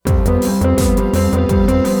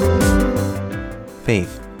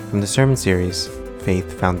Faith, from the sermon series,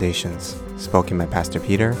 Faith Foundations, spoken by Pastor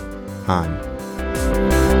Peter Hahn.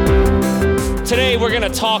 Today we're going to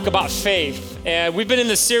talk about faith, and we've been in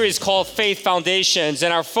this series called Faith Foundations,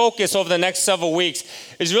 and our focus over the next several weeks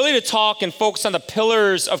is really to talk and focus on the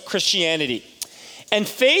pillars of Christianity. And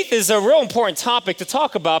faith is a real important topic to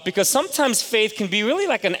talk about because sometimes faith can be really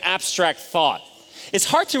like an abstract thought. It's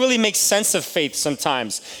hard to really make sense of faith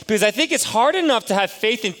sometimes because I think it's hard enough to have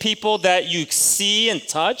faith in people that you see and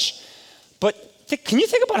touch, but can you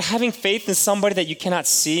think about having faith in somebody that you cannot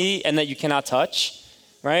see and that you cannot touch,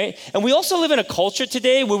 right? And we also live in a culture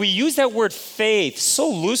today where we use that word faith so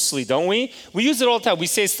loosely, don't we? We use it all the time. We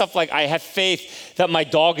say stuff like, I have faith that my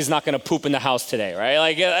dog is not going to poop in the house today, right?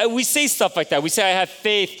 Like we say stuff like that. We say, I have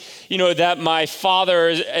faith that my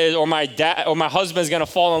father or my dad or my husband is going to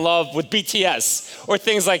fall in love with BTS or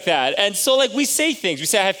things like that. And so we say things. We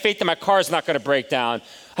say, I have faith that my car is not going to break down.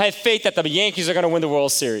 I have faith that the Yankees are going to win the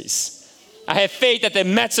World Series. I have faith that the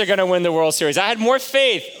Mets are going to win the World Series. I had more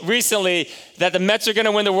faith recently that the Mets are going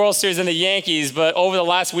to win the World Series than the Yankees, but over the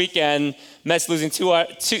last weekend, Mets losing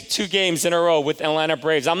two games in a row with Atlanta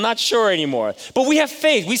Braves. I'm not sure anymore. But we have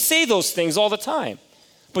faith. We say those things all the time.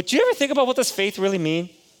 But do you ever think about what does faith really mean?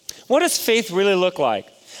 What does faith really look like?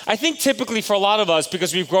 I think typically for a lot of us,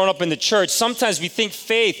 because we've grown up in the church, sometimes we think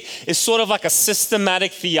faith is sort of like a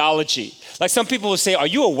systematic theology. Like some people will say, are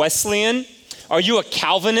you a Wesleyan? Are you a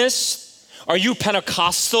Calvinist? Are you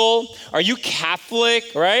Pentecostal? Are you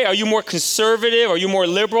Catholic, right? Are you more conservative? Are you more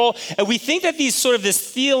liberal? And we think that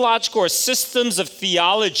this theological or systems of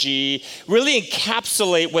theology really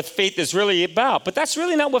encapsulate what faith is really about. But that's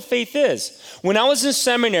really not what faith is. When I was in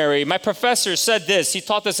seminary, my professor said this. He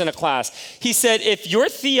taught this in a class. He said, if your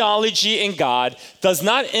theology in God does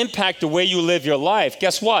not impact the way you live your life,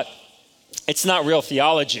 guess what? It's not real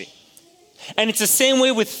theology. And it's the same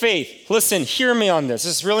way with faith. Listen, hear me on this.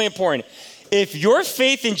 This is really important. If your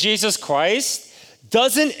faith in Jesus Christ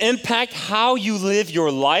doesn't impact how you live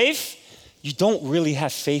your life, you don't really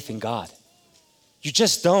have faith in God. You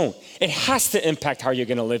just don't. It has to impact how you're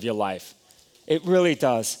going to live your life. It really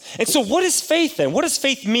does. And so what is faith then? What does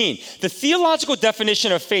faith mean? The theological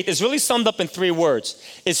definition of faith is really summed up in 3 words.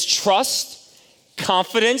 It's trust,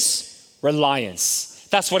 confidence, reliance.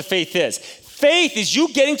 That's what faith is. Faith is you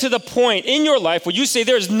getting to the point in your life where you say,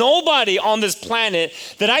 there's nobody on this planet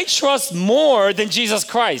that I trust more than Jesus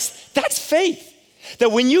Christ. That's faith.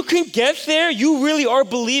 That when you can get there, you really are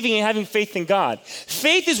believing and having faith in God.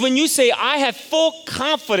 Faith is when you say, I have full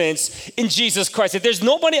confidence in Jesus Christ. That there's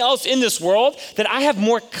nobody else in this world that I have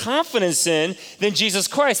more confidence in than Jesus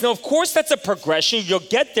Christ. Now, of course, that's a progression. You'll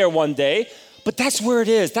get there one day, but that's where it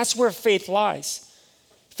is. That's where faith lies.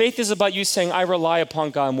 Faith is about you saying, I rely upon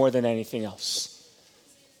God more than anything else.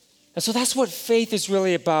 And so that's what faith is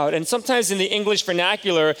really about. And sometimes in the English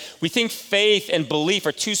vernacular, we think faith and belief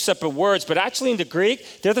are 2 separate words, but actually in the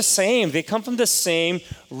Greek, they're the same. They come from the same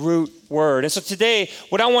root word. And so today,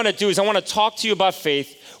 what I want to do is I want to talk to you about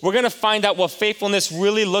faith. We're going to find out what faithfulness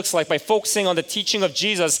really looks like by focusing on the teaching of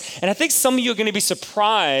Jesus. And I think some of you are going to be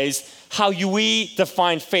surprised how we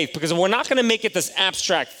define faith, because we're not going to make it this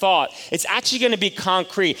abstract thought. It's actually going to be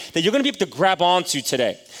concrete that you're going to be able to grab onto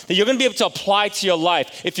today, that you're going to be able to apply to your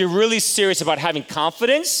life if you're really serious about having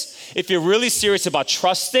confidence, if you're really serious about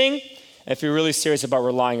trusting, and if you're really serious about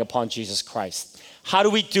relying upon Jesus Christ. How do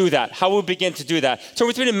we do that? How do we begin to do that? Turn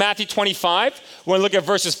with me to Matthew 25. We're going to look at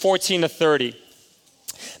verses 14 to 30.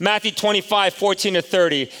 Matthew 25, 14 to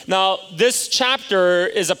 30. Now, this chapter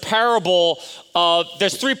is a parable of,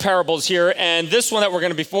 there's 3 parables here, and this one that we're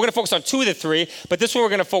going to focus on 2 of the 3, but this one we're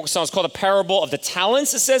going to focus on is called the parable of the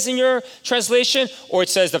talents, it says in your translation, or it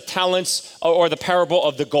says the talents, or the parable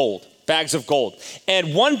of the gold, bags of gold.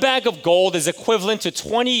 And 1 bag of gold is equivalent to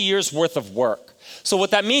 20 years worth of work. So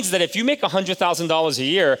what that means is that if you make $100,000 a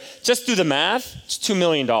year, just do the math, it's $2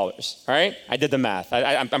 million, all right? I did the math.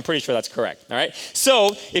 I'm pretty sure that's correct, all right?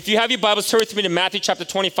 So if you have your Bibles, turn with me to Matthew chapter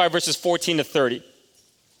 25, verses 14 to 30.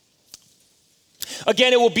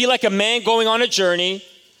 Again, it will be like a man going on a journey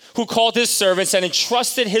who called his servants and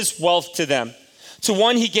entrusted his wealth to them. To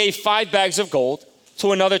one he gave 5 bags of gold,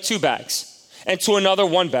 to another 2 bags, and to another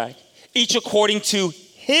 1 bag, each according to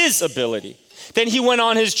his ability. Then he went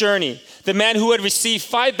on his journey. The man who had received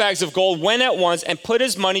 5 bags of gold went at once and put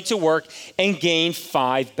his money to work and gained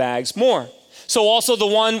 5 bags more. So also the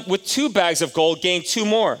one with 2 bags of gold gained 2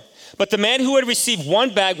 more. But the man who had received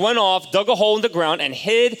 1 bag went off, dug a hole in the ground, and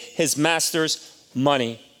hid his master's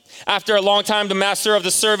money. After a long time, the master of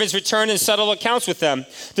the servants returned and settled accounts with them.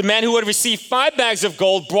 The man who had received 5 bags of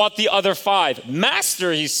gold brought the other 5.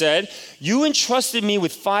 Master, he said, you entrusted me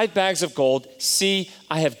with 5 bags of gold. See,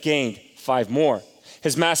 I have gained 5 more.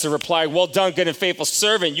 His master replied, well done, good and faithful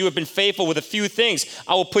servant. You have been faithful with a few things.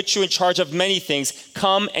 I will put you in charge of many things.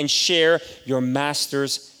 Come and share your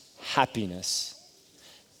master's happiness.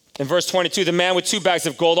 In verse 22, the man with 2 bags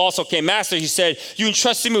of gold also came. Master, he said, you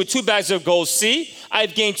entrusted me with 2 bags of gold. See, I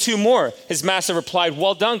have gained 2 more. His master replied,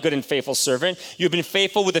 well done, good and faithful servant. You have been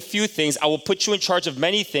faithful with a few things. I will put you in charge of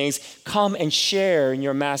many things. Come and share in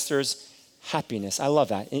your master's happiness. I love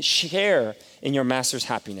that. And share in your master's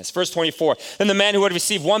happiness. Verse 24, then the man who had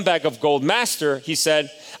received 1 bag of gold, Master, he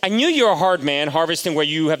said, I knew you're a hard man, harvesting where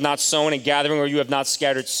you have not sown and gathering where you have not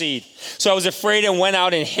scattered seed. So I was afraid and went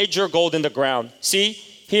out and hid your gold in the ground. See,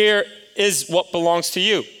 here is what belongs to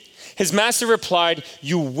you. His master replied,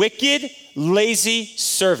 you wicked, lazy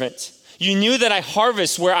servant. You knew that I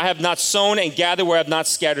harvest where I have not sown and gather where I have not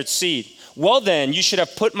scattered seed. Well then, you should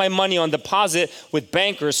have put my money on deposit with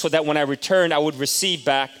bankers so that when I returned, I would receive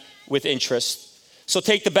back with interest. So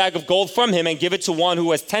take the bag of gold from him and give it to one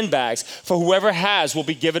who has 10 bags. For whoever has will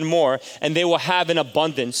be given more, and they will have in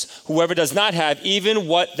abundance. Whoever does not have, even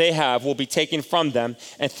what they have will be taken from them.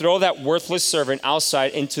 And throw that worthless servant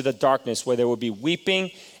outside into the darkness where there will be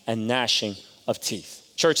weeping and gnashing of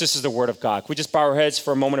teeth. Church, this is the word of God. Can we just bow our heads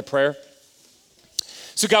for a moment of prayer?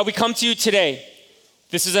 So God, we come to you today.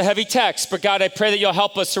 This is a heavy text, but God, I pray that you'll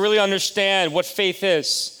help us to really understand what faith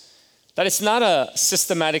is. That it's not a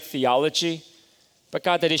systematic theology, but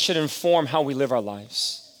God, that it should inform how we live our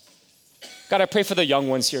lives. God, I pray for the young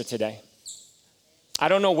ones here today. I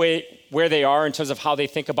don't know where they are in terms of how they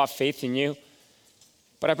think about faith in you,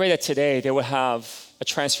 but I pray that today they will have a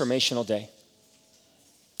transformational day,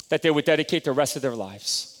 that they would dedicate the rest of their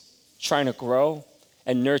lives trying to grow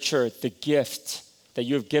and nurture the gift that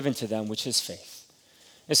you have given to them, which is faith.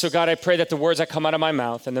 And so, God, I pray that the words that come out of my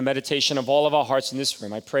mouth and the meditation of all of our hearts in this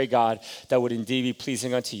room, I pray, God, that would indeed be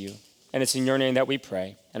pleasing unto you. And it's in your name that we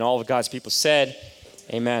pray. And all of God's people said,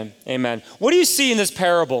 amen, amen. What do you see in this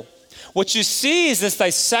parable? What you see is this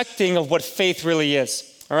dissecting of what faith really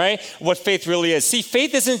is, all right? What faith really is. See,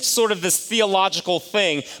 faith isn't sort of this theological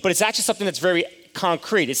thing, but it's actually something that's very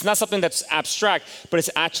concrete. It's not something that's abstract, but it's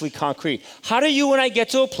actually concrete. How do you and I get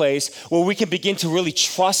to a place where we can begin to really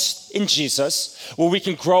trust in Jesus, where we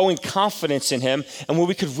can grow in confidence in him, and where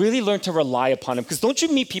we could really learn to rely upon him? Because don't you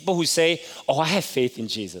meet people who say, oh, I have faith in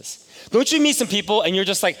Jesus? Don't you meet some people and you're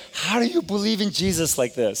just like, how do you believe in Jesus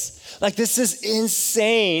like this? Like, this is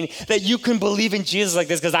insane that you can believe in Jesus like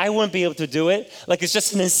this, because I wouldn't be able to do it. Like, it's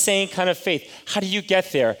just an insane kind of faith. How do you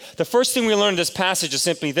get there? The first thing we learn in this passage is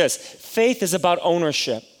simply this. Faith is about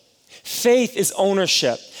ownership. Faith is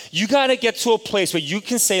ownership. You got to get to a place where you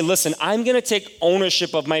can say, listen, I'm going to take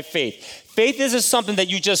ownership of my faith. Faith isn't something that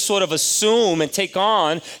you just sort of assume and take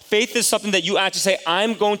on. Faith is something that you actually say,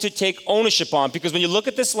 I'm going to take ownership on. Because when you look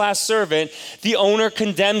at this last servant, the owner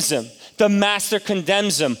condemns him. The master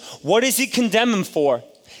condemns him. What does he condemn him for?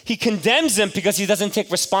 He condemns him because he doesn't take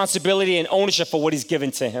responsibility and ownership for what he's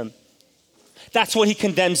given to him. That's what he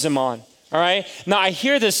condemns him on. All right? Now, I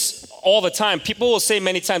hear this all the time. People will say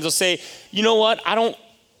many times, they'll say, you know what? I don't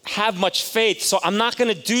have much faith, so I'm not going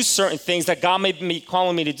to do certain things that God may be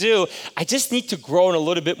calling me to do. I just need to grow in a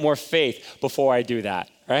little bit more faith before I do that,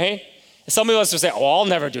 right? And some of us will say, oh, I'll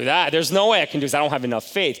never do that. There's no way I can do this. I don't have enough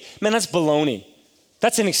faith. Man, that's baloney.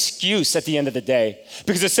 That's an excuse at the end of the day.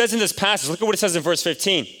 Because it says in this passage, look at what it says in verse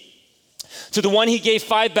 15. To the one he gave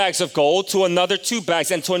 5 bags of gold, to another 2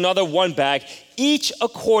 bags, and to another 1 bag, each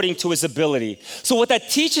according to his ability. So what that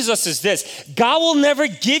teaches us is this. God will never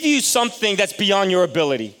give you something that's beyond your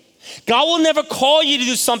ability. God will never call you to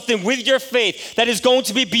do something with your faith that is going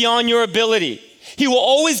to be beyond your ability. He will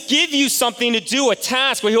always give you something to do, a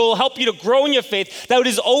task where he will help you to grow in your faith that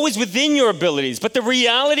is always within your abilities. But the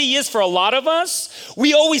reality is, for a lot of us,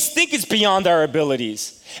 we always think it's beyond our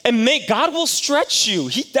abilities. And God will stretch you.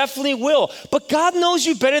 He definitely will. But God knows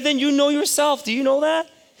you better than you know yourself. Do you know that?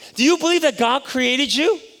 Do you believe that God created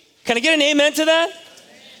you? Can I get an amen to that?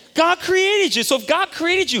 God created you. So if God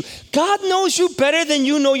created you, God knows you better than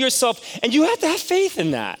you know yourself. And you have to have faith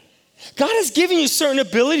in that. God has given you certain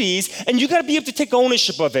abilities, and you got to be able to take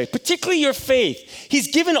ownership of it, particularly your faith. He's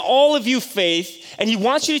given all of you faith, and he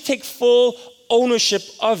wants you to take full ownership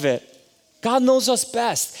of it. God knows us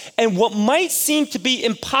best. And what might seem to be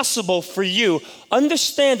impossible for you,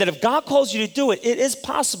 understand that if God calls you to do it, it is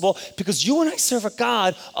possible, because you and I serve a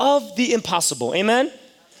God of the impossible. Amen?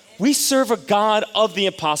 We serve a God of the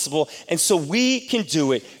impossible, and so we can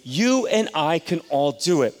do it. You and I can all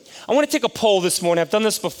do it. I want to take a poll this morning. I've done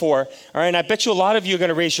this before, all right, and I bet you a lot of you are going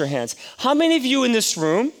to raise your hands. How many of you in this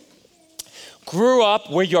room grew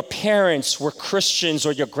up where your parents were Christians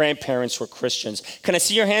or your grandparents were Christians? Can I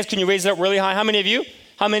see your hands? Can you raise it up really high? How many of you?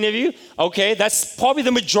 How many of you? Okay, that's probably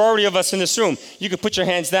the majority of us in this room. You can put your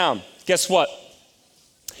hands down. Guess what?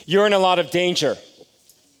 You're in a lot of danger.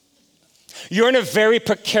 You're in a very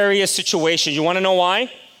precarious situation. You want to know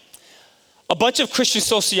why? A bunch of Christian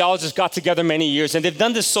sociologists got together many years, and they've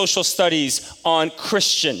done this social studies on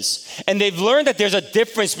Christians. And they've learned that there's a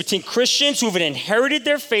difference between Christians who've inherited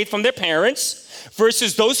their faith from their parents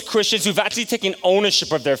versus those Christians who've actually taken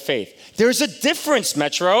ownership of their faith. There's a difference,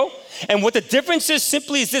 Metro. And what the difference is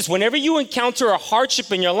simply is this: whenever you encounter a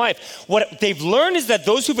hardship in your life, what they've learned is that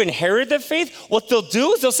those who've inherited their faith, what they'll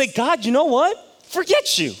do is they'll say, God, you know what?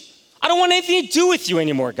 Forget you. I don't want anything to do with you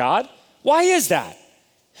anymore, God. Why is that?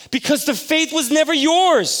 Because the faith was never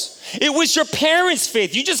yours. It was your parents'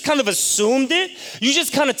 faith. You just kind of assumed it. You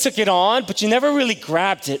just kind of took it on, but you never really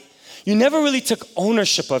grabbed it. You never really took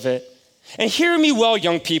ownership of it. And hear me well,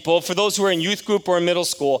 young people, for those who are in youth group or in middle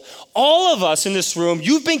school, all of us in this room,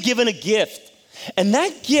 you've been given a gift. And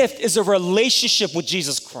that gift is a relationship with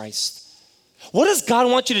Jesus Christ. What does God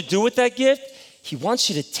want you to do with that gift? He wants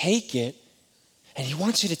you to take it, and he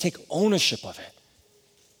wants you to take ownership of it.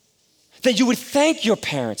 That you would thank your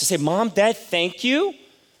parents and say, Mom, Dad, thank you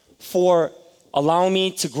for allowing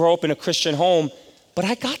me to grow up in a Christian home, but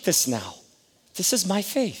I got this now. This is my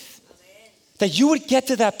faith. That you would get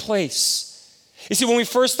to that place. You see, when we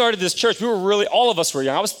first started this church, we were really, all of us were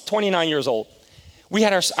young. I was 29 years old. We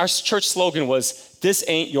had our church slogan was, this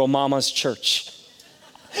ain't your mama's church.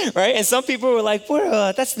 Right? And some people were like,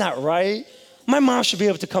 well, that's not right. My mom should be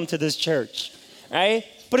able to come to this church. Right?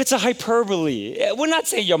 But it's a hyperbole. We're not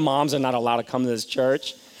saying your moms are not allowed to come to this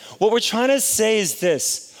church. What we're trying to say is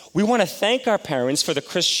this. We want to thank our parents for the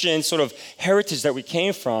Christian sort of heritage that we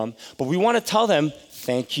came from, but we want to tell them,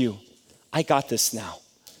 thank you. I got this now.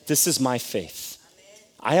 This is my faith.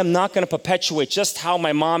 I am not going to perpetuate just how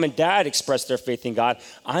my mom and dad expressed their faith in God.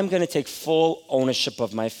 I'm going to take full ownership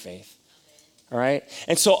of my faith. All right?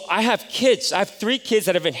 And so I have kids. I have 3 kids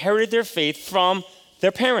that have inherited their faith from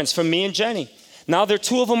their parents, from me and Jenny. Now,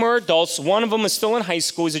 2 of them are adults. One of them is still in high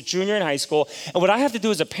school. He's a junior in high school. And what I have to do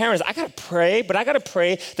as a parent is I got to pray, but I got to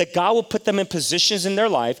pray that God will put them in positions in their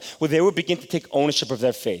life where they will begin to take ownership of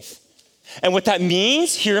their faith. And what that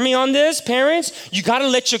means, hear me on this, parents, you got to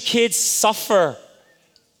let your kids suffer.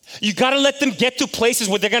 You got to let them get to places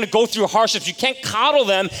where they're going to go through hardships. You can't coddle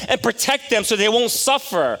them and protect them so they won't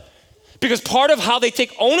suffer. Because part of how they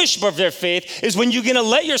take ownership of their faith is when you're going to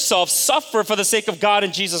let yourself suffer for the sake of God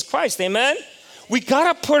and Jesus Christ. Amen? We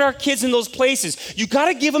got to put our kids in those places. You got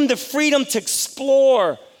to give them the freedom to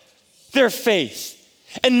explore their faith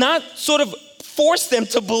and not sort of force them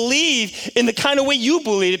to believe in the kind of way you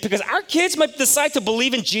believe it, because our kids might decide to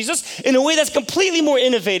believe in Jesus in a way that's completely more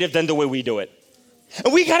innovative than the way we do it.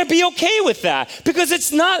 And we got to be okay with that, because it's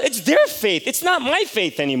their faith. It's not my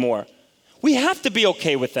faith anymore. We have to be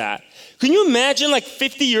okay with that. Can you imagine like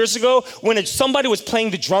 50 years ago when somebody was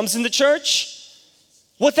playing the drums in the church?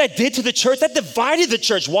 What that did to the church? That divided the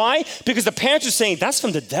church. Why? Because the parents were saying, that's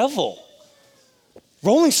from the devil.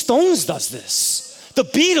 Rolling Stones does this. The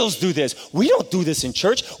Beatles do this. We don't do this in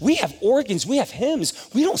church. We have organs. We have hymns.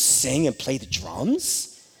 We don't sing and play the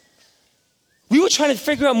drums. We were trying to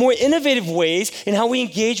figure out more innovative ways in how we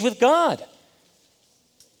engage with God.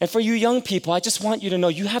 And for you young people, I just want you to know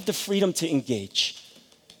you have the freedom to engage.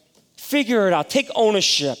 Figure it out. Take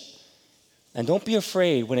ownership. And don't be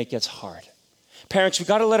afraid when it gets hard. Parents, we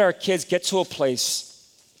got to let our kids get to a place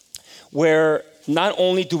where not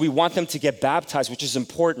only do we want them to get baptized, which is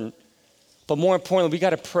important, but more importantly, we got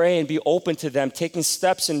to pray and be open to them taking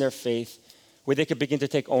steps in their faith where they could begin to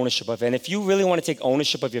take ownership of it. And if you really want to take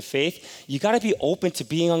ownership of your faith, you got to be open to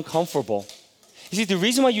being uncomfortable. You see, the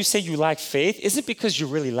reason why you say you lack faith isn't because you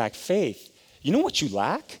really lack faith. You know what you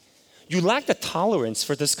lack? You lack the tolerance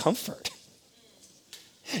for discomfort.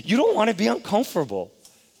 You don't want to be uncomfortable.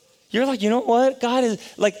 You're like, you know what? God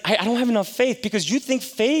is like, I don't have enough faith, because you think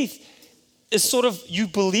faith is sort of, you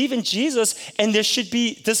believe in Jesus and there should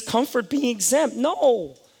be discomfort being exempt.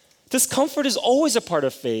 No, discomfort is always a part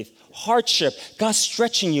of faith. Hardship, God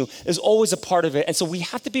stretching you is always a part of it. And so we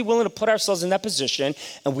have to be willing to put ourselves in that position,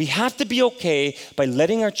 and we have to be okay by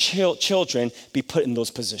letting our children be put in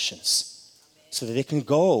those positions so that they can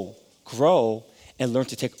go, grow, and learn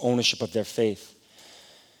to take ownership of their faith.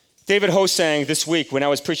 David Ho sang this week when I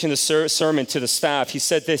was preaching the sermon to the staff. He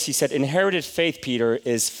said this. He said, inherited faith, Peter,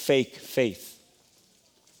 is fake faith.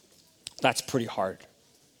 That's pretty hard.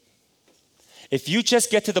 If you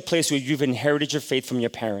just get to the place where you've inherited your faith from your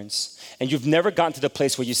parents and you've never gotten to the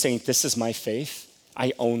place where you're saying, this is my faith,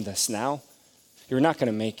 I own this now, you're not going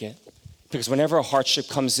to make it. Because whenever a hardship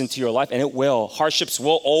comes into your life, and it will, hardships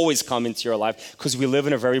will always come into your life because we live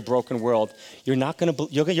in a very broken world,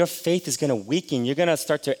 your faith is going to weaken. You're going to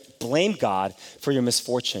start to blame God for your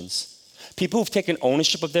misfortunes. People who've taken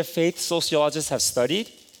ownership of their faith, sociologists have studied,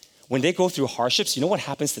 when they go through hardships, you know what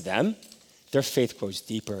happens to them? Their faith grows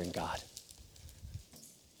deeper in God.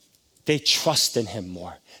 They trust in him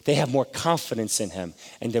more. They have more confidence in him,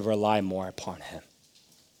 and they rely more upon him.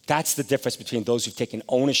 That's the difference between those who've taken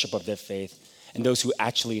ownership of their faith and those who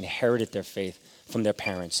actually inherited their faith from their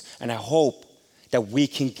parents. And I hope that we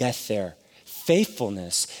can get there.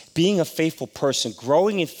 Faithfulness, being a faithful person,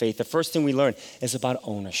 growing in faith, the first thing we learn is about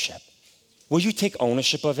ownership. Will you take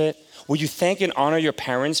ownership of it? Will you thank and honor your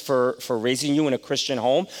parents for raising you in a Christian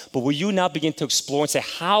home? But will you now begin to explore and say,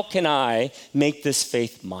 how can I make this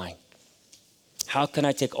faith mine? How can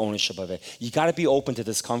I take ownership of it? You got to be open to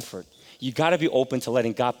discomfort. You got to be open to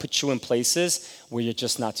letting God put you in places where you're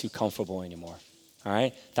just not too comfortable anymore. All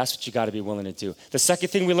right? That's what you got to be willing to do. The second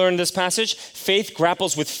thing we learn in this passage, faith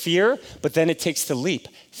grapples with fear, but then it takes the leap.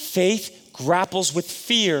 Faith grapples with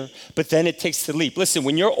fear, but then it takes the leap. Listen,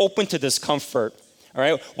 when you're open to discomfort, all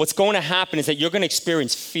right, what's going to happen is that you're going to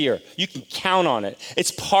experience fear. You can count on it.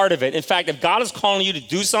 It's part of it. In fact, if God is calling you to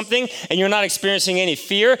do something and you're not experiencing any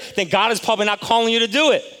fear, then God is probably not calling you to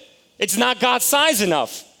do it. It's not God's size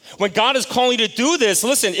enough. When God is calling you to do this,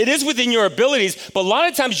 listen, it is within your abilities, but a lot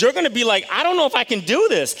of times you're going to be like, I don't know if I can do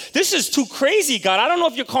this. This is too crazy, God. I don't know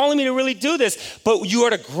if you're calling me to really do this. But you are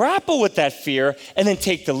to grapple with that fear and then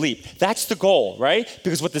take the leap. That's the goal, right?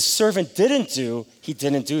 Because what the servant didn't do, he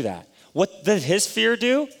didn't do that. What did his fear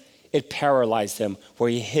do? It paralyzed him, where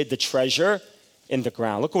he hid the treasure in the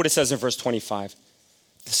ground. Look what it says in verse 25.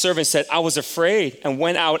 The servant said, I was afraid and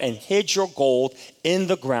went out and hid your gold in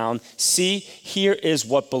the ground. See, here is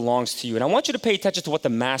what belongs to you. And I want you to pay attention to what the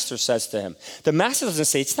master says to him. The master doesn't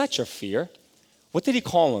say, it's not your fear. What did he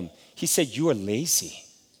call him? He said, you are lazy.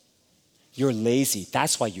 You're lazy.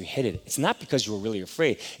 That's why you hid it. It's not because you were really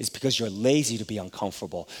afraid. It's because you're lazy to be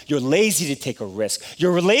uncomfortable. You're lazy to take a risk.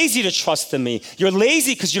 You're lazy to trust in me. You're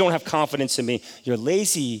lazy because you don't have confidence in me. You're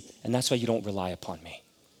lazy, and that's why you don't rely upon me.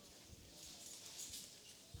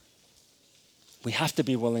 We have to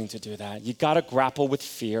be willing to do that. You got to grapple with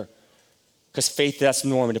fear, because faith, that's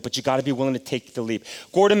normative, but you got to be willing to take the leap.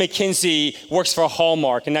 Gordon McKenzie works for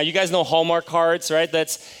Hallmark, and now you guys know Hallmark cards, right?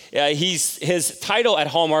 His title at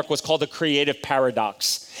Hallmark was called The Creative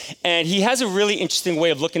Paradox. And he has a really interesting way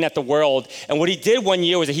of looking at the world. And what he did one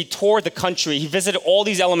year was that he toured the country. He visited all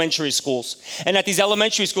these elementary schools. And at these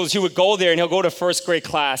elementary schools, he would go there and he'll go to first grade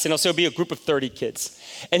class. And it'll be a group of 30 kids.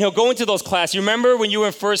 And he'll go into those classes. You remember when you were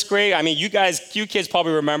in first grade? I mean, you kids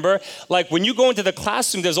probably remember. Like when you go into the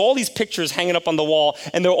classroom, there's all these pictures hanging up on the wall.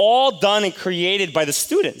 And they're all done and created by the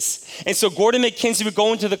students. And so Gordon McKenzie would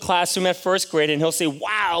go into the classroom at first grade and he'll say,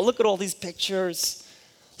 wow, look at all these pictures.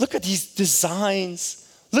 Look at these designs.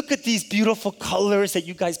 Look at these beautiful colors that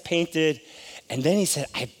you guys painted. And then he said,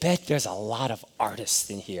 I bet there's a lot of artists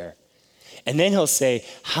in here. And then he'll say,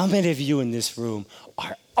 how many of you in this room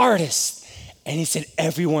are artists? And he said,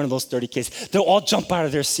 every one of those 30 kids, they'll all jump out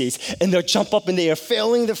of their seats and they'll jump up in the air,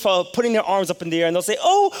 putting their arms up in the air, and they'll say,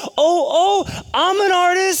 oh, I'm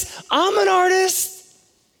an artist.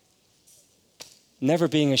 Never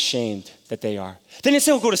being ashamed that they are. Then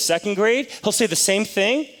he'll go to second grade, he'll say the same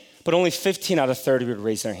thing, but only 15 out of 30 would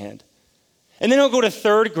raise their hand. And then he'll go to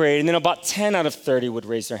third grade, and then about 10 out of 30 would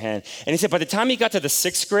raise their hand. And he said by the time he got to the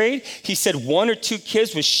sixth grade, he said 1 or 2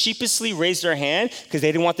 kids would sheepishly raise their hand because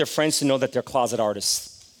they didn't want their friends to know that they're closet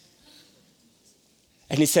artists.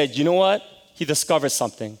 And he said, you know what? He discovered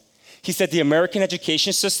something. He said the American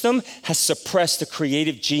education system has suppressed the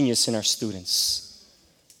creative genius in our students.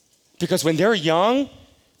 Because when they're young,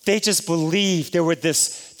 they just believed they were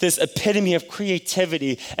this epitome of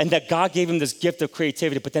creativity and that God gave them this gift of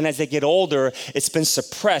creativity. But then as they get older, it's been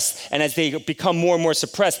suppressed. And as they become more and more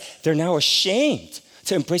suppressed, they're now ashamed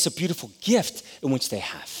to embrace a beautiful gift in which they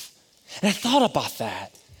have. And I thought about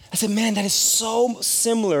that. I said, man, that is so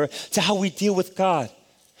similar to how we deal with God.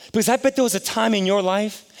 Because I bet there was a time in your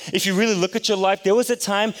life, if you really look at your life, there was a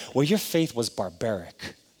time where your faith was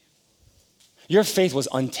barbaric. Your faith was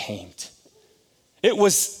untamed. It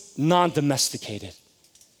was non-domesticated.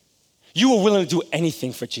 You were willing to do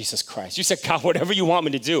anything for Jesus Christ. You said, God, whatever you want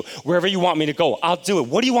me to do, wherever you want me to go, I'll do it.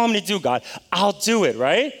 What do you want me to do, God? I'll do it,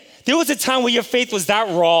 right? There was a time where your faith was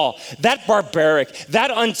that raw, that barbaric,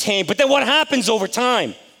 that untamed. But then what happens over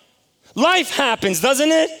time? Life happens,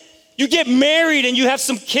 doesn't it? You get married and you have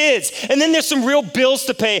some kids, and then there's some real bills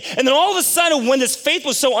to pay. And then all of a sudden, when this faith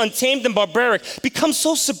was so untamed and barbaric, becomes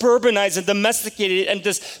so suburbanized and domesticated, and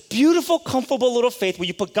this beautiful, comfortable little faith where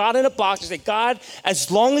you put God in a box and say, God, as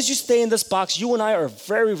long as you stay in this box, you and I are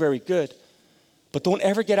very, very good. But don't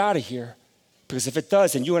ever get out of here, because if it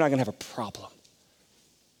does, then you and I are going to have a problem.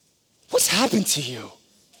 What's happened to you?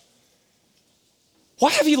 Why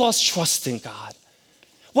have you lost trust in God?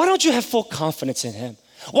 Why don't you have full confidence in him?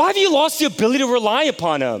 Why have you lost the ability to rely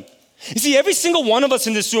upon him? You see, every single one of us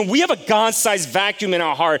in this room, we have a God-sized vacuum in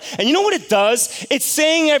our heart. And you know what it does? It's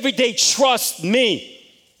saying every day, trust me.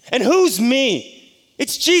 And who's me?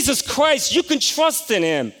 It's Jesus Christ. You can trust in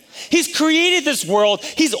him. He's created this world.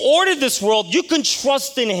 He's ordered this world. You can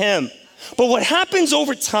trust in him. But what happens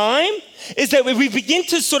over time is that we begin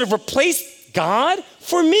to sort of replace God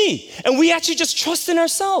for me. And we actually just trust in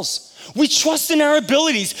ourselves. We trust in our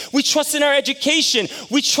abilities. We trust in our education.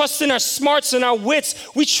 We trust in our smarts and our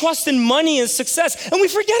wits. We trust in money and success. And we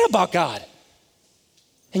forget about God.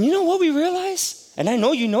 And you know what we realize? And I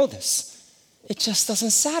know you know this. It just doesn't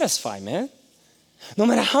satisfy, man. No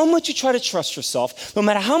matter how much you try to trust yourself, no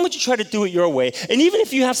matter how much you try to do it your way, and even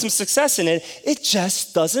if you have some success in it, it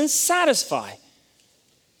just doesn't satisfy.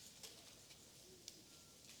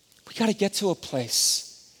 We got to get to a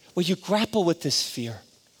place where you grapple with this fear.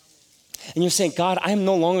 And you're saying, God, I'm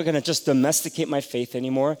no longer going to just domesticate my faith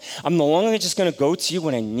anymore. I'm no longer just going to go to you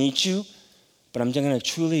when I need you, but I'm going to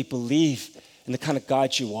truly believe in the kind of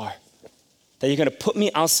God you are. That you're going to put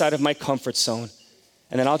me outside of my comfort zone,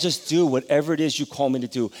 and then I'll just do whatever it is you call me to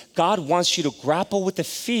do. God wants you to grapple with the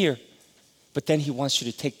fear, but then he wants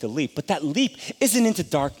you to take the leap. But that leap isn't into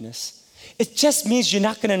darkness. It just means you're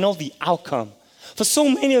not going to know the outcome. For so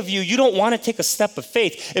many of you, you don't want to take a step of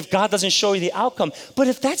faith if God doesn't show you the outcome. But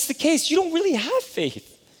if that's the case, you don't really have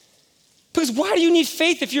faith. Because why do you need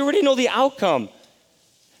faith if you already know the outcome?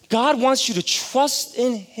 God wants you to trust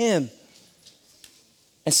in him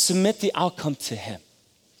and submit the outcome to him.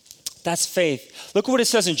 That's faith. Look what it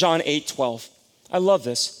says in John 8:12. I love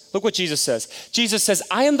this. Look what Jesus says. Jesus says,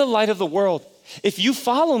 I am the light of the world. If you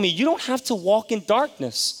follow me, you don't have to walk in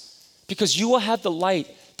darkness, because you will have the light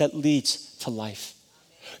that leads to life.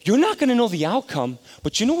 You're not going to know the outcome,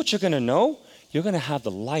 but you know what you're going to know? You're going to have the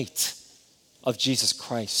light of Jesus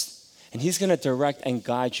Christ. And he's going to direct and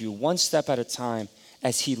guide you one step at a time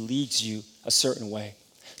as he leads you a certain way.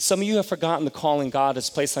 Some of you have forgotten the calling God has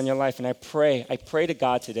placed on your life, and I pray to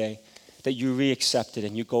God today that you re-accept it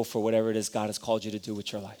and you go for whatever it is God has called you to do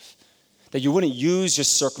with your life. That you wouldn't use your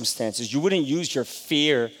circumstances, you wouldn't use your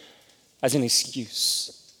fear as an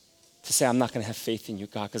excuse to say, I'm not going to have faith in you,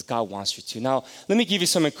 God, because God wants you to. Now, let me give you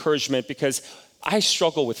some encouragement, because I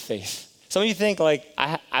struggle with faith. Some of you think like,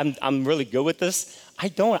 I'm really good with this. I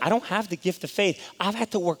don't have the gift of faith. I've had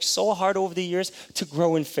to work so hard over the years to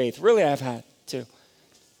grow in faith. Really, I've had to.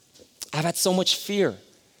 I've had so much fear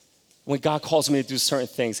when God calls me to do certain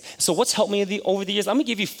things. So what's helped me over the years? I'm going to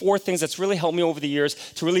give you 4 things that's really helped me over the years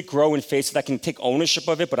to really grow in faith so that I can take ownership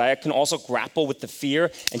of it, but I can also grapple with the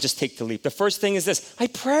fear and just take the leap. The first thing is this. I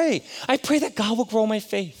pray that God will grow my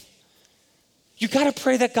faith. You got to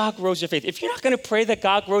pray that God grows your faith. If you're not going to pray that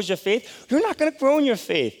God grows your faith, you're not going to grow in your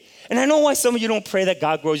faith. And I know why some of you don't pray that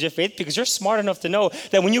God grows your faith, because you're smart enough to know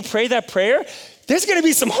that when you pray that prayer, there's going to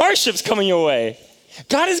be some hardships coming your way.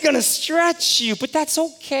 God is going to stretch you, but that's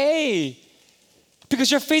okay. Because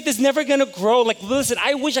your faith is never going to grow. Like, listen,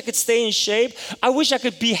 I wish I could stay in shape. I wish I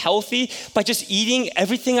could be healthy by just eating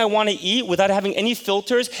everything I want to eat without having any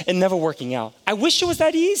filters and never working out. I wish it was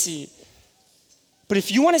that easy. But if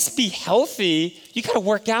you want to be healthy, you got to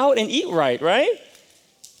work out and eat right?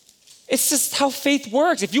 It's just how faith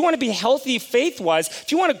works. If you want to be healthy faith-wise, if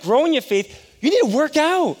you want to grow in your faith, you need to work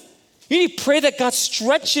out. You need to pray that God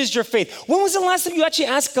stretches your faith. When was the last time you actually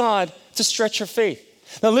asked God to stretch your faith?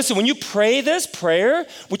 Now listen, when you pray this prayer,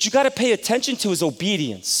 what you got to pay attention to is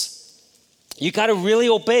obedience. You got to really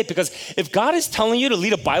obey, because if God is telling you to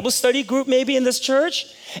lead a Bible study group maybe in this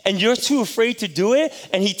church, and you're too afraid to do it,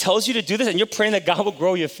 and he tells you to do this, and you're praying that God will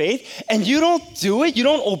grow your faith, and you don't do it, you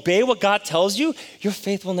don't obey what God tells you, your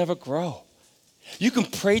faith will never grow. You can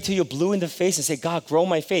pray till you're blue in the face and say, God, grow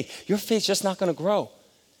my faith. Your faith's just not going to grow.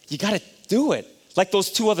 You got to do it. Like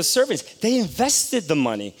those 2 other servants, they invested the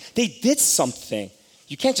money. They did something.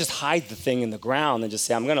 You can't just hide the thing in the ground and just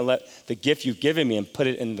say, I'm going to let the gift you've given me and put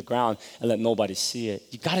it in the ground and let nobody see it.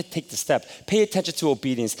 You got to take the step. Pay attention to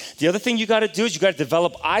obedience. The other thing you got to do is you got to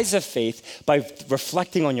develop eyes of faith by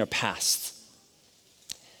reflecting on your past.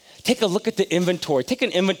 Take a look at the inventory. Take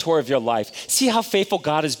an inventory of your life. See how faithful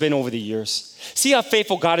God has been over the years. See how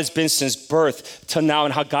faithful God has been since birth to now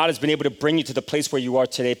and how God has been able to bring you to the place where you are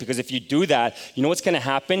today. Because if you do that, you know what's going to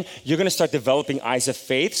happen? You're going to start developing eyes of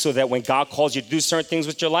faith so that when God calls you to do certain things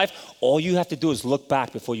with your life, all you have to do is look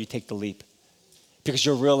back before you take the leap. Because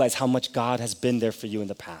you'll realize how much God has been there for you in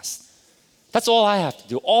the past. That's all I have to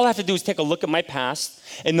do. All I have to do is take a look at my past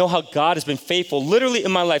and know how God has been faithful literally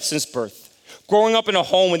in my life since birth. Growing up in a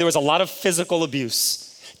home where there was a lot of physical abuse,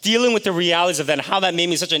 dealing with the realities of that and how that made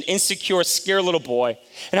me such an insecure, scared little boy,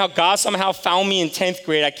 and how God somehow found me in 10th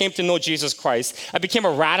grade. I came to know Jesus Christ. I became a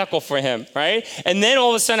radical for him, right? And then all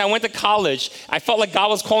of a sudden I went to college. I felt like God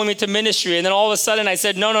was calling me to ministry. And then all of a sudden I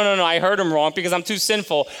said, no, I heard him wrong because I'm too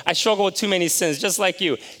sinful. I struggle with too many sins, just like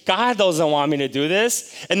you. God doesn't want me to do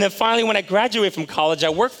this. And then finally when I graduated from college, I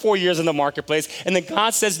worked 4 years in the marketplace. And then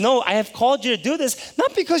God says, no, I have called you to do this,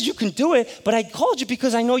 not because you can do it, but I called you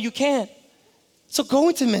because I know you can. So go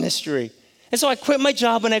into ministry. And so I quit my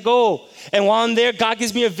job and I go. And while I'm there, God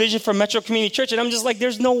gives me a vision for Metro Community Church. And I'm just like,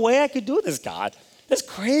 there's no way I could do this, God. That's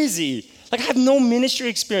crazy. Like I have no ministry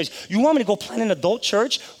experience. You want me to go plant an adult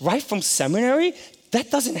church right from seminary?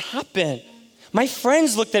 That doesn't happen. My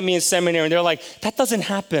friends looked at me in seminary and they're like, that doesn't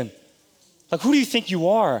happen. Like, who do you think you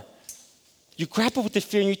are? You grapple with the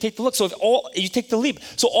fear and you take the look. So you take the leap.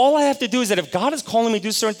 So all I have to do is that if God is calling me to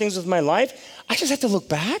do certain things with my life, I just have to look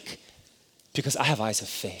back. Because I have eyes of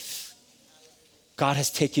faith. God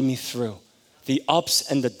has taken me through the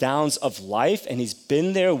ups and the downs of life, and he's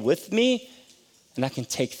been there with me, and I can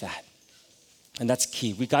take that. And that's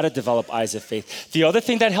key. We got to develop eyes of faith. The other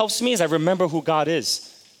thing that helps me is I remember who God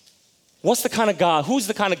is. What's the kind of God? Who's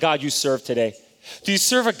the kind of God you serve today? Do you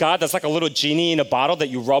serve a God that's like a little genie in a bottle that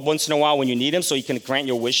you rub once in a while when you need him so he can grant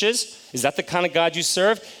your wishes? Is that the kind of God you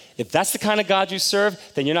serve? If that's the kind of God you serve,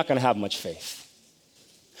 then you're not going to have much faith.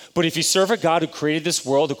 But if you serve a God who created this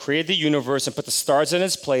world, who created the universe and put the stars in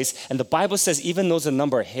its place, and the Bible says even knows the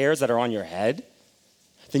number of hairs that are on your head,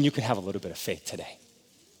 then you can have a little bit of faith today.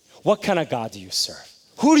 What kind of God do you serve?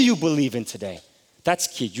 Who do you believe in today? That's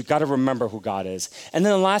key. You got to remember who God is. And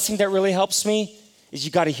then the last thing that really helps me is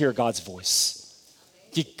you got to hear God's voice.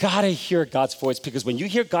 You got to hear God's voice because when you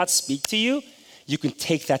hear God speak to you, you can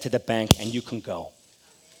take that to the bank and you can go.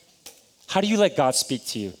 How do you let God speak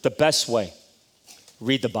to you? The best way.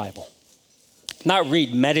 Read the Bible. Not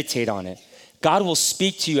read, meditate on it. God will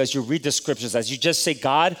speak to you as you read the scriptures, as you just say,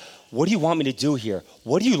 God, what do you want me to do here?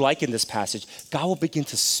 What do you like in this passage? God will begin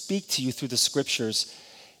to speak to you through the scriptures.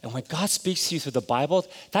 And when God speaks to you through the Bible,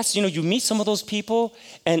 that's, you meet some of those people,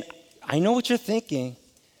 and I know what you're thinking.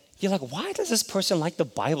 You're like, why does this person like the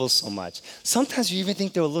Bible so much? Sometimes you even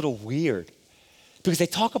think they're a little weird. Because they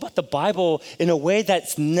talk about the Bible in a way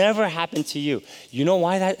that's never happened to you. You know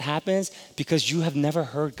why that happens? Because you have never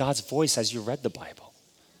heard God's voice as you read the Bible.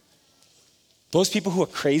 Those people who are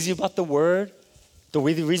crazy about the word, the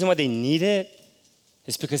reason why they need it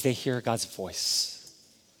is because they hear God's voice.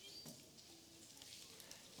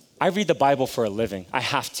 I read the Bible for a living. I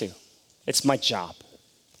have to. It's my job.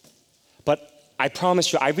 But I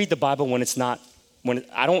promise you, I read the Bible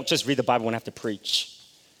I don't just read the Bible when I have to preach.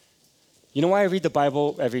 You know why I read the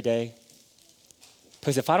Bible every day?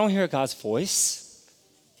 Because if I don't hear God's voice,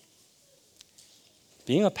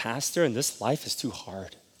 being a pastor in this life is too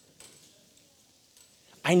hard.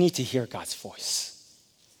 I need to hear God's voice.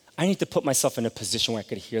 I need to put myself in a position where I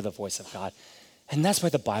could hear the voice of God. And that's why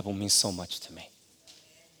the Bible means so much to me.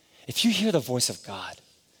 If you hear the voice of God,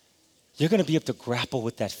 you're going to be able to grapple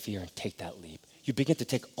with that fear and take that leap. You begin to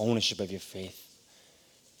take ownership of your faith.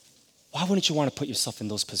 Why wouldn't you want to put yourself in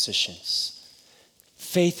those positions?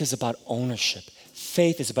 Faith is about ownership.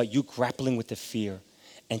 Faith is about you grappling with the fear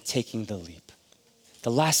and taking the leap.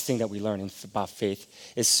 The last thing that we learn about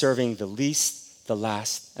faith is serving the least, the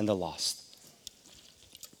last, and the lost.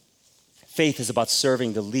 Faith is about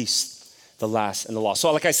serving the least, the last, and the lost.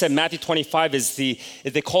 So like I said, Matthew 25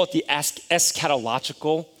 they call it the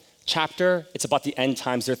eschatological chapter. It's about the end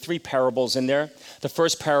times. There are 3 parables in there. The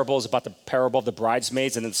first parable is about the parable of the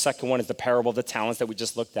bridesmaids, and then the second one is the parable of the talents that we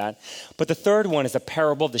just looked at. But the third one is the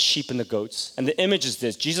parable of the sheep and the goats. And the image is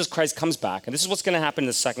this: Jesus Christ comes back, and this is what's going to happen in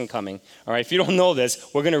the second coming. All right, if you don't know this,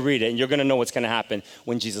 we're going to read it, and you're going to know what's going to happen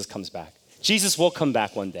when Jesus comes back. Jesus will come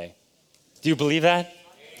back one day. Do you believe that?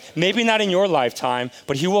 Maybe not in your lifetime,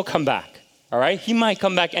 but he will come back. All right? He might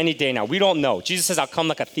come back any day now. We don't know. Jesus says, I'll come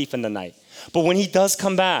like a thief in the night. But when he does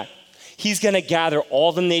come back, he's going to gather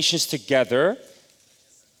all the nations together,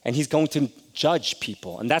 and he's going to judge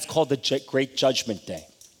people. And that's called the Great Judgment Day.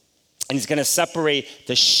 And he's going to separate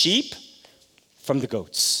the sheep from the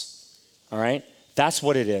goats. All right? That's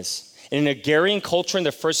what it is. In an agrarian culture in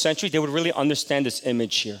the first century, they would really understand this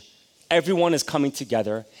image here. Everyone is coming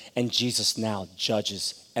together, and Jesus now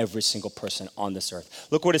judges every single person on this earth.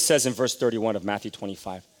 Look what it says in verse 31 of Matthew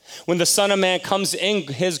 25. When the Son of Man comes in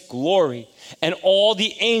his glory and all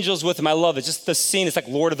the angels with him. I love it. Just the scene. It's like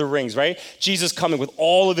Lord of the Rings, right? Jesus coming with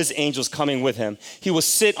all of his angels coming with him. He will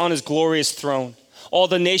sit on his glorious throne. All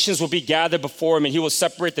the nations will be gathered before him, and he will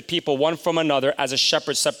separate the people one from another as a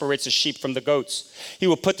shepherd separates the sheep from the goats. He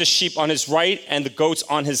will put the sheep on his right and the goats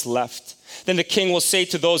on his left. Then the king will say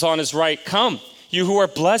to those on his right, "Come, you who are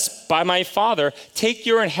blessed by my Father, take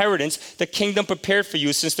your inheritance, the kingdom prepared for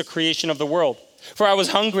you since the creation of the world. For I was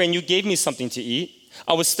hungry and you gave me something to eat.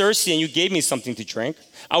 I was thirsty and you gave me something to drink.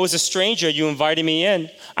 I was a stranger, you invited me in.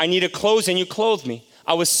 I needed clothes and you clothed me.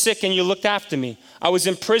 I was sick and you looked after me. I was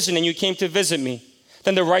in prison and you came to visit me."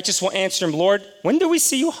 Then the righteous will answer him, "Lord, when did we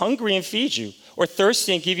see you hungry and feed you, or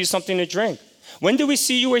thirsty and give you something to drink? When did we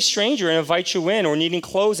see you a stranger and invite you in, or needing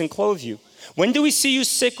clothes and clothe you? When do we see you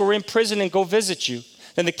sick or in prison and go visit you?"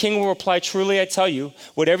 Then the king will reply, "Truly I tell you,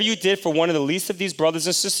 whatever you did for one of the least of these brothers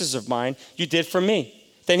and sisters of mine, you did for me."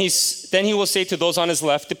 Then he will say to those on his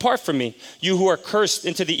left, "Depart from me, you who are cursed,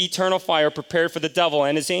 into the eternal fire prepared for the devil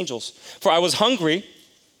and his angels. For I was hungry,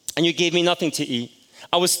 and you gave me nothing to eat.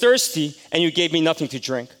 I was thirsty, and you gave me nothing to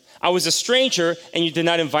drink. I was a stranger, and you did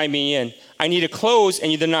not invite me in. I needed clothes,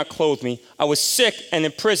 and you did not clothe me. I was sick and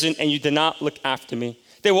in prison, and you did not look after me."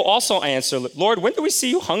 They will also answer, "Lord, when did we see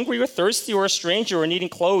you hungry or thirsty or a stranger or needing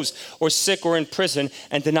clothes or sick or in prison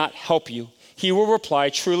and did not help you?" He will reply,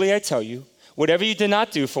 "Truly I tell you, whatever you did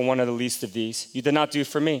not do for one of the least of these, you did not do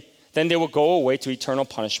for me." Then they will go away to eternal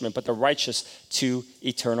punishment, but the righteous to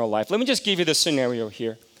eternal life. Let me just give you the scenario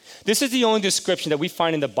here. This is the only description that we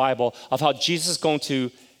find in the Bible of how Jesus is going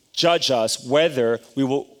to judge us whether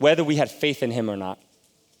we had faith in him or not.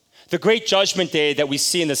 The great judgment day that we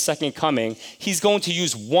see in the second coming, he's going to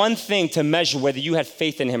use one thing to measure whether you had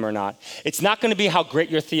faith in him or not. It's not going to be how great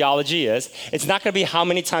your theology is. It's not going to be how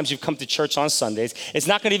many times you've come to church on Sundays. It's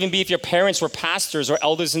not going to even be if your parents were pastors or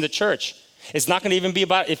elders in the church. It's not going to even be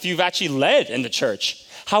about if you've actually led in the church.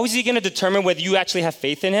 How is he going to determine whether you actually have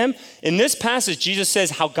faith in him? In this passage, Jesus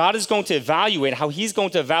says how God is going to evaluate, how he's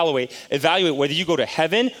going to evaluate whether you go to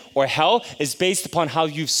heaven or hell is based upon how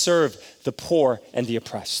you've served the poor and the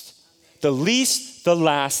oppressed. The least, the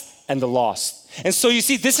last, and the lost. And so you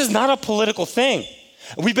see, this is not a political thing.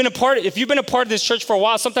 If you've been a part of this church for a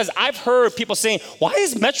while, sometimes I've heard people saying, "Why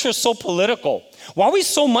is Metro so political? Why are we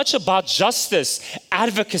so much about justice,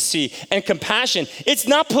 advocacy, and compassion?" It's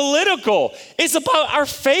not political. It's about our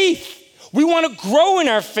faith. We want to grow in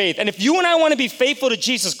our faith. And if you and I want to be faithful to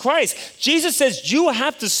Jesus Christ, Jesus says you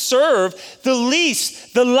have to serve the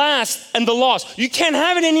least, the last, and the lost. You can't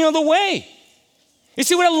have it any other way. You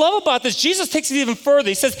see, what I love about this, Jesus takes it even further.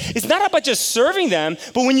 He says, it's not about just serving them,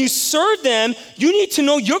 but when you serve them, you need to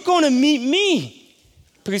know you're going to meet me.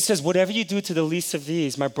 Because he says, whatever you do to the least of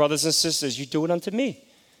these, my brothers and sisters, you do it unto me.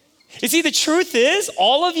 You see, the truth is,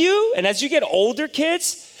 all of you, and as you get older,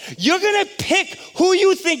 kids, you're going to pick who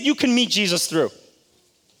you think you can meet Jesus through.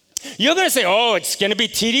 You're going to say, "Oh, it's going to be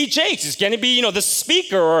T.D. Jakes. It's going to be, the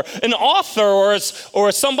speaker or an author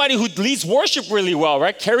or somebody who leads worship really well,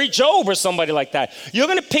 right? Kerry Job or somebody like that." You're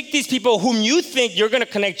going to pick these people whom you think you're going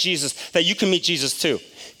to connect Jesus, that you can meet Jesus to.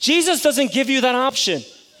 Jesus doesn't give you that option.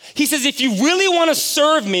 He says, if you really want to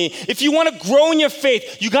serve me, if you want to grow in your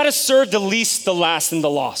faith, you got to serve the least, the last, and the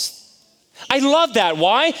lost. I love that.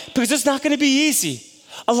 Why? Because it's not going to be easy.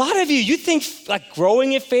 A lot of you think like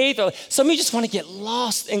growing in faith, or some of you just want to get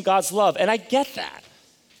lost in God's love. And I get that.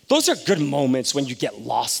 Those are good moments when you get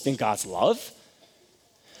lost in God's love.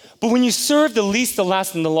 But when you serve the least, the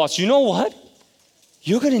last, and the lost, you know what?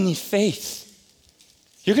 You're going to need faith.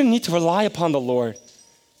 You're going to need to rely upon the Lord.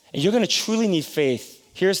 And you're going to truly need faith.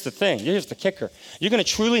 Here's the thing. Here's the kicker. You're going to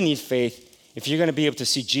truly need faith if you're going to be able to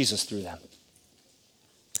see Jesus through them.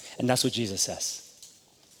 And that's what Jesus says.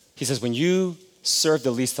 He says, when you serve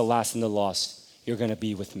the least, the last, and the lost, you're going to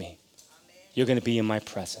be with me. You're going to be in my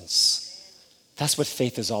presence. That's what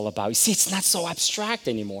faith is all about. You see, it's not so abstract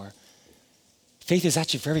anymore. Faith is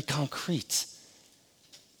actually very concrete.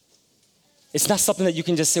 It's not something that you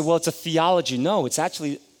can just say, well, it's a theology. No, it's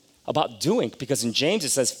actually about doing. Because in James it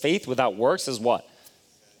says faith without works is what?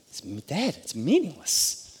 It's dead. It's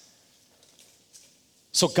meaningless.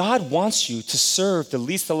 So God wants you to serve the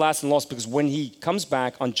least, the last, and lost, because when he comes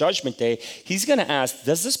back on Judgment Day, he's going to ask,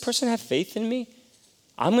 does this person have faith in me?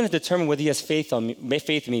 I'm going to determine whether he has faith in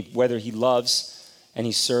me, whether he loves and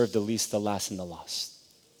he served the least, the last, and the lost.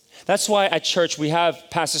 That's why at church we have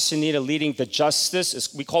Pastor Sunita leading the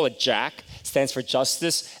Justice, we call it JAC, stands for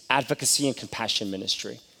Justice, Advocacy, and Compassion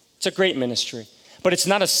Ministry. It's a great ministry, but it's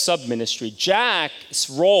not a sub-ministry.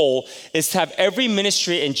 Jack's role is to have every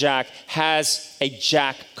ministry in Jack has a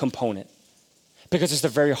Jack component because it's the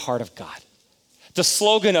very heart of God. The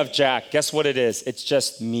slogan of Jack, guess what it is? It's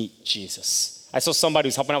just meet Jesus. I saw somebody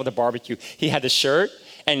who's helping out with the barbecue. He had the shirt,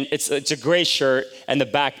 and it's a gray shirt, and the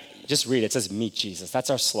back, just read it. It says meet Jesus.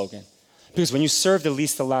 That's our slogan. Because when you serve the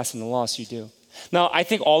least, the last, and the lost, you do. Now, I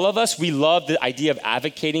think all of us, we love the idea of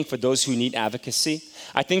advocating for those who need advocacy.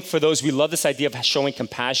 I think for those, we love this idea of showing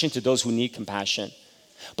compassion to those who need compassion.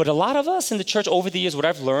 But a lot of us in the church over the years, what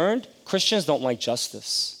I've learned, Christians don't like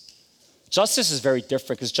justice. Justice is very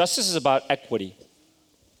different because justice is about equity.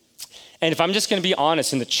 And if I'm just going to be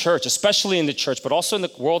honest, in the church, especially in the church, but also in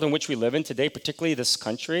the world in which we live in today, particularly this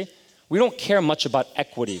country, we don't care much about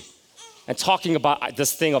equity and talking about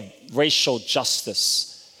this thing of racial justice.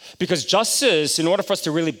 Because justice, in order for us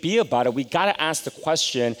to really be about it, we got to ask the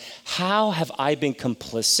question, how have I been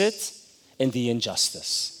complicit in the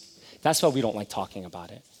injustice? That's why we don't like talking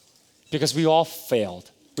about it. Because we all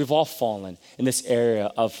failed. We've all fallen in this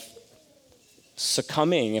area of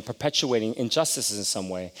succumbing and perpetuating injustices in some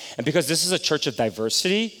way. And because this is a church of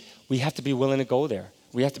diversity, we have to be willing to go there.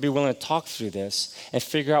 We have to be willing to talk through this and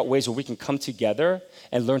figure out ways where we can come together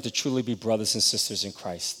and learn to truly be brothers and sisters in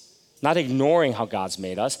Christ. Not ignoring how God's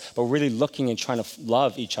made us, but really looking and trying to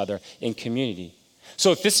love each other in community.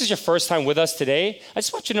 So if this is your first time with us today, I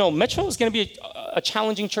just want you to know Metro is going to be a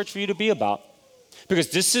challenging church for you to be about. Because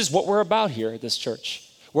this is what we're about here at this church.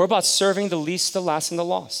 We're about serving the least, the last, and the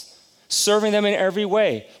lost. Serving them in every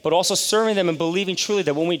way, but also serving them and believing truly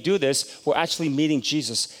that when we do this, we're actually meeting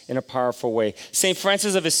Jesus in a powerful way. St.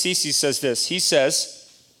 Francis of Assisi says this. He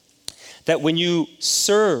says that when you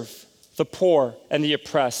serve the poor and the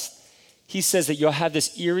oppressed, he says that you'll have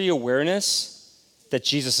this eerie awareness that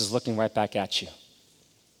Jesus is looking right back at you.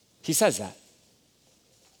 He says that.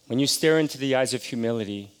 When you stare into the eyes of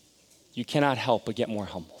humility, you cannot help but get more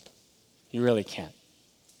humbled. You really can't.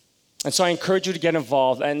 And so I encourage you to get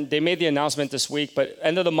involved. And they made the announcement this week, but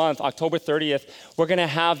end of the month, October 30th, we're going to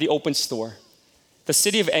have the open store. The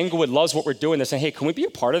city of Englewood loves what we're doing. They're saying, hey, can we be a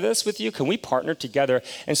part of this with you? Can we partner together?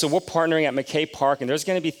 And so we're partnering at McKay Park, and there's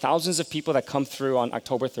going to be thousands of people that come through on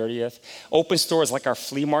October 30th. Open store is like our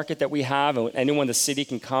flea market that we have, and anyone in the city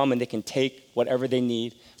can come and they can take whatever they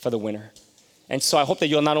need for the winter. And so I hope that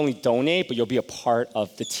you'll not only donate, but you'll be a part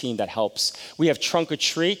of the team that helps. We have trunk or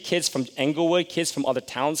treat, kids from Englewood, kids from other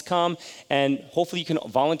towns come, and hopefully you can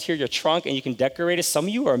volunteer your trunk and you can decorate it. Some of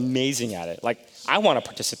you are amazing at it. Like, I want to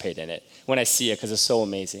participate in it when I see it because it's so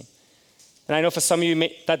amazing. And I know for some of you,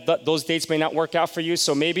 those dates may not work out for you,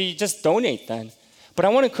 so maybe just donate then. But I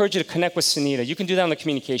want to encourage you to connect with Sunita. You can do that on the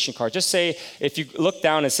communication card. Just say, if you look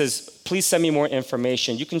down, it says, please send me more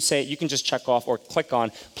information. You can just check off or click on,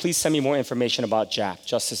 please send me more information about Jack,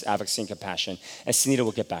 Justice, Advocacy, and Compassion. And Sunita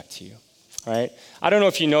will get back to you. All right? I don't know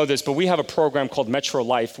if you know this, but we have a program called Metro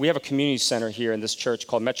Life. We have a community center here in this church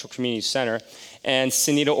called Metro Community Center, and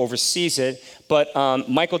Sunita oversees it. But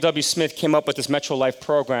Michael W. Smith came up with this Metro Life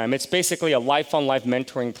program. It's basically a life-on-life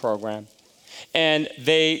mentoring program. And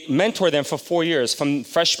they mentor them for 4 years, from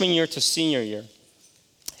freshman year to senior year.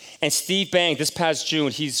 And Steve Bang, this past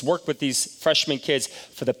June, he's worked with these freshman kids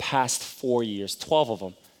for the past 4 years, 12 of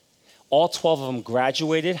them. All 12 of them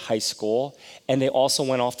graduated high school, and they also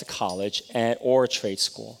went off to college or trade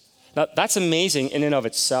school. Now, that's amazing in and of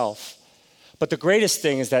itself. But the greatest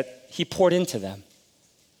thing is that he poured into them.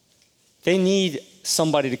 They need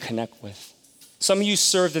somebody to connect with. Some of you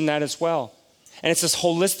served in that as well. And it's this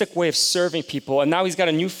holistic way of serving people. And now he's got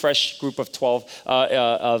a new fresh group of 12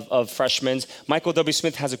 of freshmen. Michael W.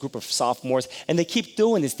 Smith has a group of sophomores. And they keep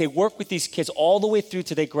doing this. They work with these kids all the way through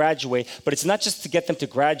till they graduate. But it's not just to get them to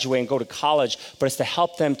graduate and go to college, but it's to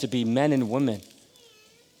help them to be men and women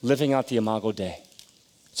living out the Imago Dei.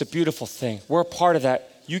 It's a beautiful thing. We're a part of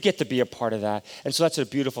that. You get to be a part of that. And so that's a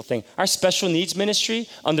beautiful thing. Our special needs ministry,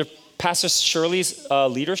 under Pastor Shirley's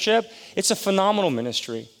leadership, it's a phenomenal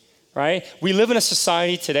ministry. Right? We live in a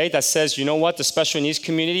society today that says, you know what, the special needs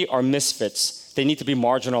community are misfits. They need to be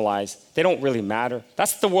marginalized. They don't really matter.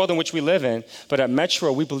 That's the world in which we live in. But at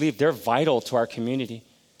Metro, we believe they're vital to our community.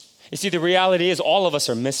 You see, the reality is all of us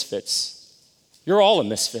are misfits. You're all a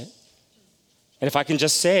misfit. And if I can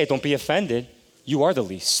just say it, don't be offended, you are the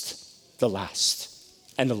least, the last,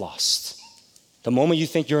 and the lost. The moment you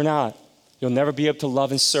think you're not, you'll never be able to love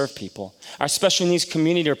and serve people. Our special needs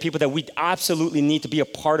community are people that we absolutely need to be a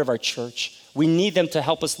part of our church. We need them to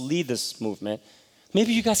help us lead this movement.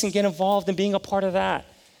 Maybe you guys can get involved in being a part of that,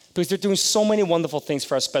 because they're doing so many wonderful things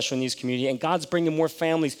for our special needs community, and God's bringing more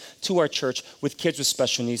families to our church with kids with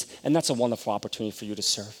special needs, and that's a wonderful opportunity for you to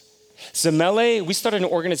serve. Zemele, we started an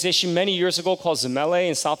organization many years ago called Zemele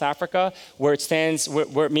in South Africa, where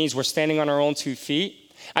it means we're standing on our own 2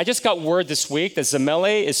 feet. I just got word this week that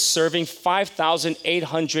Zemele is serving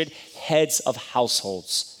 5,800 heads of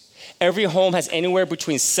households. Every home has anywhere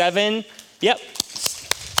between 7,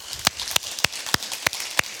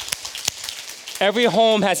 Every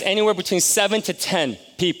home has anywhere between 7 to 10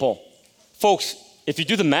 people. Folks, if you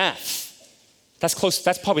do the math, that's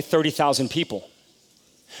probably 30,000 people.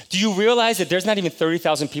 Do you realize that there's not even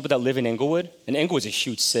 30,000 people that live in Englewood? And Englewood's a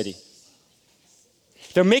huge city.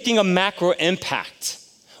 They're making a macro impact.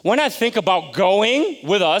 Why not think about going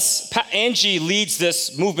with us? Angie leads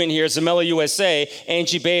this movement here, Zemele USA,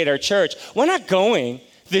 Angie Bay at our church. Why not going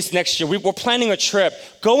this next year? We're planning a trip.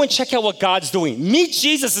 Go and check out what God's doing. Meet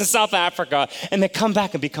Jesus in South Africa, and then come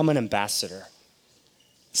back and become an ambassador.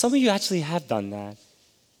 Some of you actually have done that,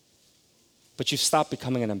 but you've stopped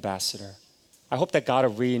becoming an ambassador. I hope that God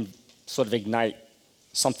will sort of ignite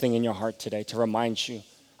something in your heart today to remind you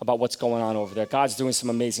about what's going on over there. God's doing some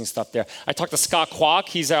amazing stuff there. I talked to Scott Kwok.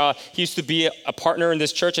 He used to be a partner in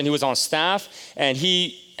this church, and he was on staff. And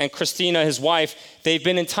he and Christina, his wife, they've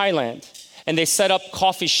been in Thailand. And they set up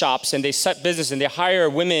coffee shops, and they set business, and they hire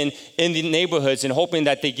women in the neighborhoods and hoping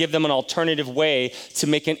that they give them an alternative way to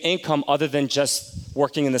make an income other than just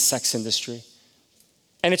working in the sex industry.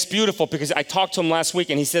 And it's beautiful because I talked to him last week,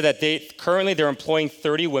 and he said that they're employing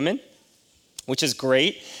 30 women, which is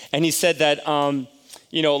great. And he said that,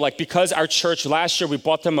 because our church last year, we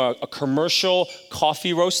bought them a commercial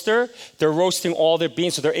coffee roaster. They're roasting all their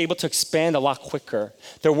beans, so they're able to expand a lot quicker.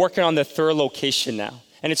 They're working on their 3rd location now.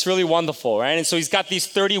 And it's really wonderful, right? And so he's got these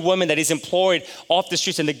 30 women that he's employed off the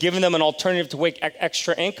streets, and they're giving them an alternative to make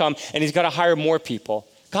extra income, and he's got to hire more people.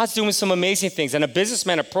 God's doing some amazing things. And a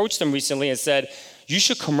businessman approached him recently and said, you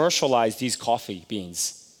should commercialize these coffee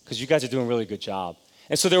beans because you guys are doing a really good job.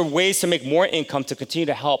 And so there are ways to make more income to continue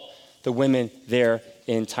to help the women there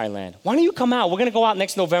in Thailand. Why don't you come out? We're going to go out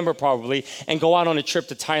next November probably and go out on a trip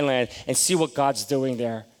to Thailand and see what God's doing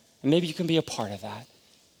there. And maybe you can be a part of that.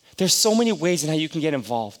 There's so many ways in how you can get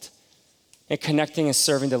involved in connecting and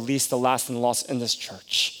serving the least, the last, and the lost in this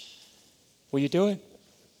church. Will you do it?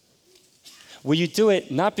 Will you do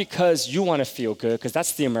it not because you want to feel good, because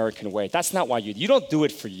that's the American way. That's not why you don't do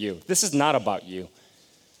it for you. This is not about you.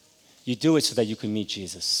 You do it so that you can meet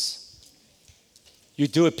Jesus. You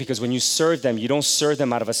do it because when you serve them, you don't serve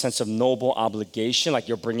them out of a sense of noble obligation, like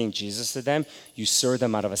you're bringing Jesus to them. You serve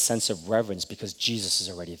them out of a sense of reverence because Jesus is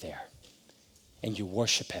already there. And you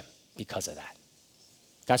worship him because of that.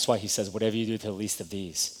 That's why he says, whatever you do to the least of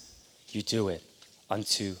these, you do it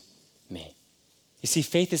unto me. You see,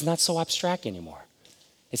 faith is not so abstract anymore.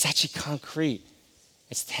 It's actually concrete.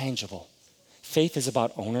 It's tangible. Faith is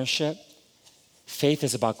about ownership. Faith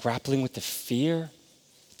is about grappling with the fear,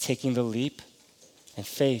 taking the leap. And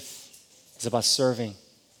faith is about serving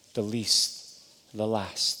the least, the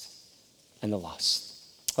last, and the lost.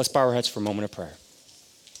 Let's bow our heads for a moment of prayer.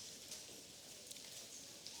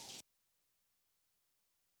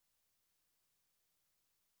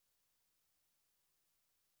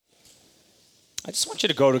 I just want you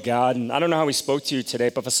to go to God, and I don't know how he spoke to you today,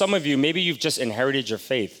 but for some of you, maybe you've just inherited your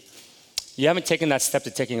faith. You haven't taken that step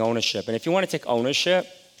to taking ownership. And if you want to take ownership,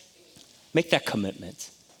 make that commitment.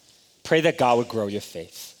 Pray that God would grow your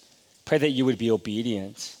faith. Pray that you would be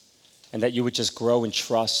obedient and that you would just grow in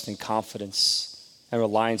trust and confidence and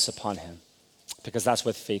reliance upon him, because that's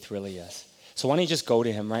what faith really is. So why don't you just go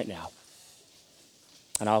to him right now?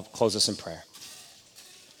 And I'll close this in prayer.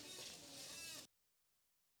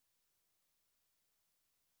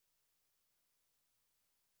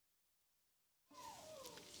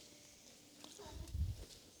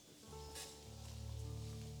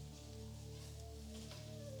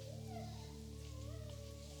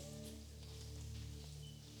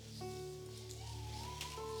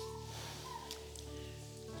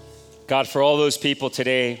 God, for all those people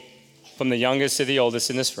today, from the youngest to the oldest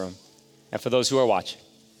in this room, and for those who are watching,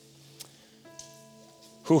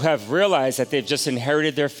 who have realized that they've just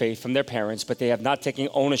inherited their faith from their parents, but they have not taken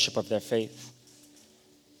ownership of their faith.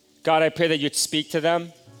 God, I pray that you'd speak to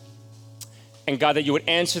them, and God, that you would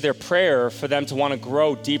answer their prayer for them to want to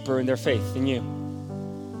grow deeper in their faith in you.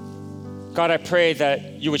 God, I pray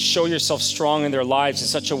that you would show yourself strong in their lives in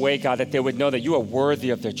such a way, God, that they would know that you are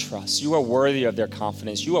worthy of their trust. You are worthy of their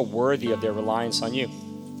confidence. You are worthy of their reliance on you.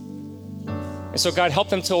 And so, God, help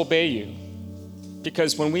them to obey you.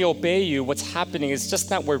 Because when we obey you, what's happening is just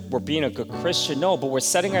not we're being a good Christian, no, but we're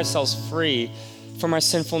setting ourselves free from our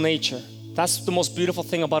sinful nature. That's the most beautiful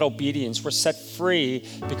thing about obedience. We're set free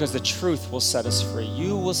because the truth will set us free.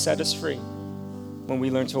 You will set us free when we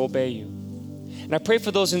learn to obey you. And I pray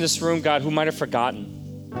for those in this room, God, who might have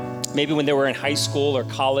forgotten. Maybe when they were in high school or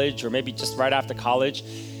college, or maybe just right after college,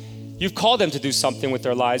 you've called them to do something with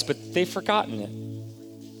their lives, but they've forgotten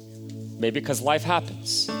it. Maybe because life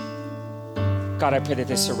happens. God, I pray that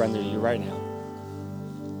they surrender to you right now.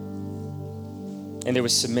 And they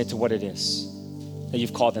would submit to what it is that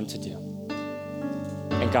you've called them to do.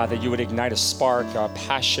 And God, that you would ignite a spark, a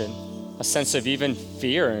passion, a sense of even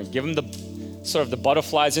fear, and give them the sort of the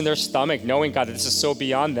butterflies in their stomach, knowing, God, that this is so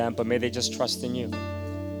beyond them, but may they just trust in you.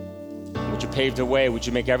 Would you pave the way? Would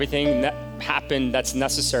you make everything happen that's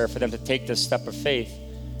necessary for them to take this step of faith?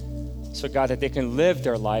 So God, that they can live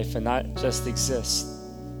their life and not just exist,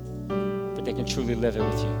 but they can truly live it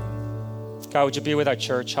with you. God, would you be with our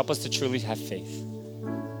church? Help us to truly have faith.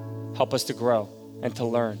 Help us to grow and to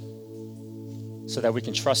learn so that we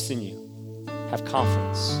can trust in you, have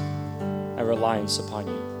confidence and reliance upon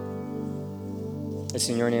you. It's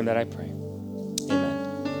in your name that I pray.